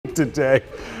today.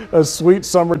 A sweet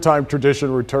summertime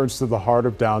tradition returns to the heart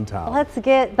of downtown. Let's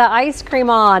get the ice cream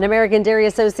on. American Dairy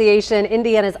Association,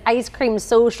 Indiana's Ice Cream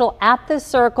Social at the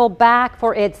Circle, back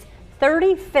for its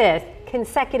 35th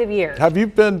consecutive year. Have you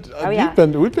been?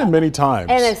 We've been many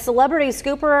times. And a celebrity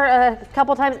scooper a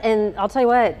couple times, and I'll tell you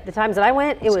what, the times that I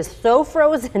went, it was so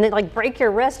frozen it like break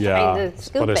your wrist trying to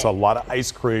scoop but it's it. a lot of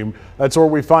ice cream. That's where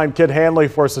we find Kit Hanley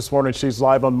for us this morning. She's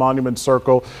live on Monument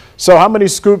Circle. So how many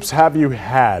scoops have you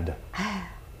had?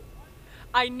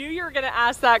 I knew you were going to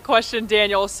ask that question,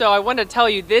 Daniel, so I want to tell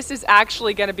you this is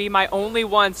actually going to be my only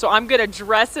one. So I'm going to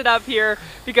dress it up here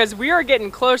because we are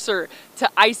getting closer to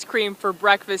ice cream for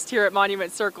breakfast here at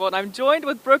Monument Circle. And I'm joined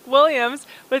with Brooke Williams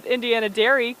with Indiana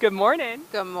Dairy. Good morning.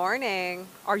 Good morning.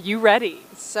 Are you ready?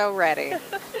 So ready.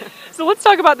 So let's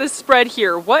talk about this spread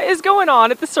here. What is going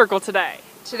on at the Circle today?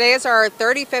 Today is our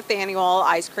 35th annual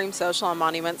Ice Cream Social on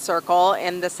Monument Circle,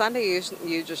 and the sundae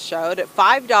you just showed, at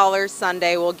 $5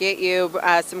 sundae will get you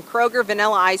some Kroger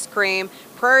vanilla ice cream,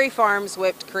 Prairie Farms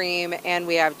whipped cream, and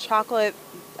we have chocolate,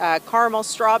 caramel,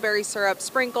 strawberry syrup,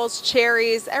 sprinkles,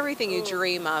 cherries, everything you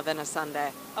dream of in a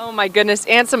sundae. Oh my goodness,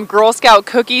 and some Girl Scout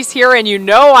cookies here, and you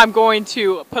know I'm going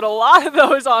to put a lot of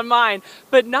those on mine.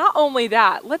 But not only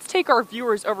that, let's take our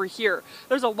viewers over here.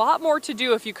 There's a lot more to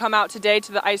do if you come out today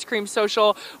to the Ice Cream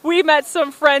Social. We met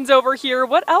some friends over here.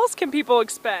 What else can people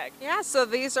expect? Yeah, so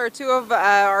these are two of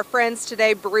our friends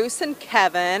today, Bruce and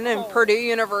Kevin, in Purdue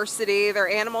University, their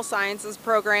animal sciences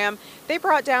program. They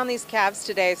brought down these calves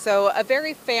today, so a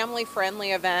very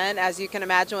family-friendly event. As you can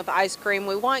imagine with ice cream,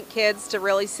 we want kids to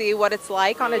really see what it's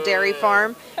like on a dairy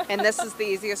farm, and this is the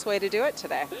easiest way to do it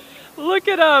today. Look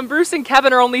at them. Bruce and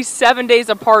Kevin are only 7 days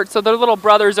apart, so they're little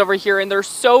brothers over here, and they're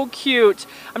so cute.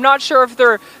 I'm not sure if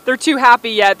they're too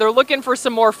happy yet. They're looking for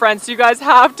some more friends, so you guys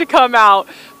have to come out.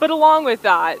 But along with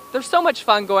that, there's so much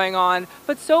fun going on,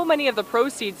 but so many of the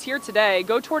proceeds here today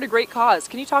go toward a great cause.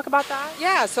 Can you talk about that?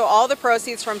 Yeah, so all the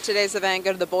proceeds from today's event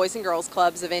go to the Boys and Girls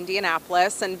Clubs of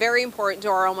Indianapolis, and very important to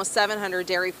our almost 700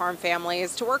 dairy farm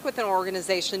families to work with an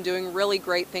organization doing really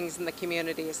great things in the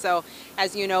community. So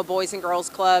as you know, Boys and Girls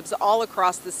Clubs all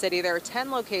across the city. There are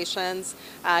 10 locations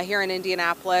here in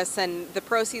Indianapolis, and the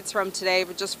proceeds from today,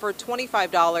 just for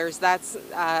 $25, that's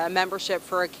a membership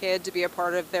for a kid to be a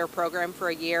part of their program for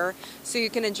a year. So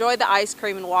you can enjoy the ice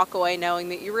cream and walk away knowing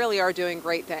that you really are doing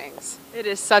great things. It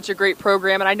is such a great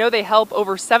program, and I know they help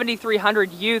over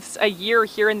 7,300 youths a year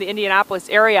here in the Indianapolis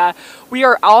area. We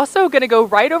are also going to go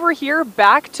right over here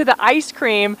back to the ice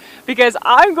cream because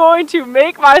I'm going to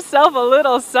make myself a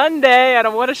little sundae, and I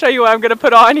want to show you what I'm going to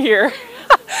put on here.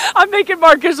 I'm making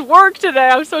Marcus work today.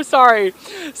 I'm so sorry.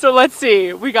 So let's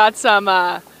see. We got some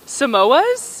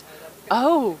Samoas.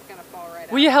 Oh,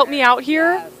 will you help me out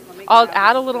here? I'll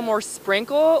add a little more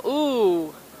sprinkle.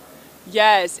 Ooh.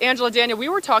 Yes, Angela, Daniel, we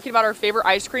were talking about our favorite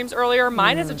ice creams earlier.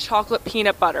 Mine is a chocolate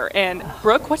peanut butter. And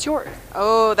Brooke, what's yours?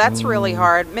 Oh, that's really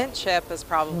hard. Mint chip is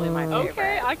probably my favorite.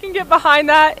 Okay, I can get behind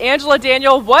that. Angela,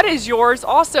 Daniel, what is yours?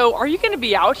 Also, are you going to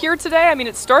be out here today? I mean,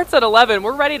 it starts at 11.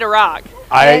 We're ready to rock.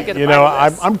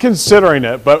 I'm considering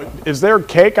it, but is there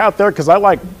cake out there? Because I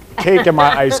like cake in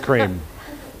my ice cream.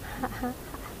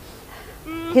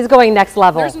 He's going next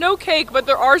level. There's no cake, but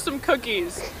there are some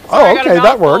cookies. So oh, okay,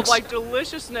 that works. Like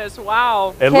deliciousness.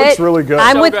 Wow. It looks really good.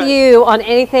 I'm so with good. you on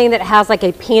anything that has like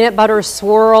a peanut butter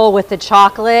swirl with the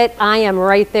chocolate. I am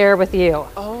right there with you.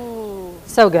 Oh.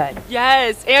 So good.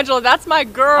 Yes, Angela, that's my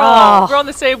girl. Oh. We're on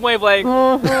the same wavelength.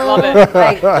 Love it.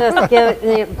 Like, just give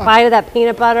it a bite of that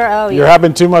peanut butter. Oh, yeah. You're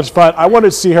having too much fun. I want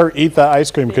to see her eat that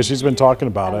ice cream because she's been talking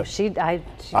about it.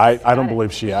 I don't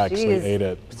believe she actually ate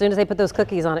it. As soon as they put those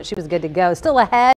cookies on it, she was good to go. Still ahead.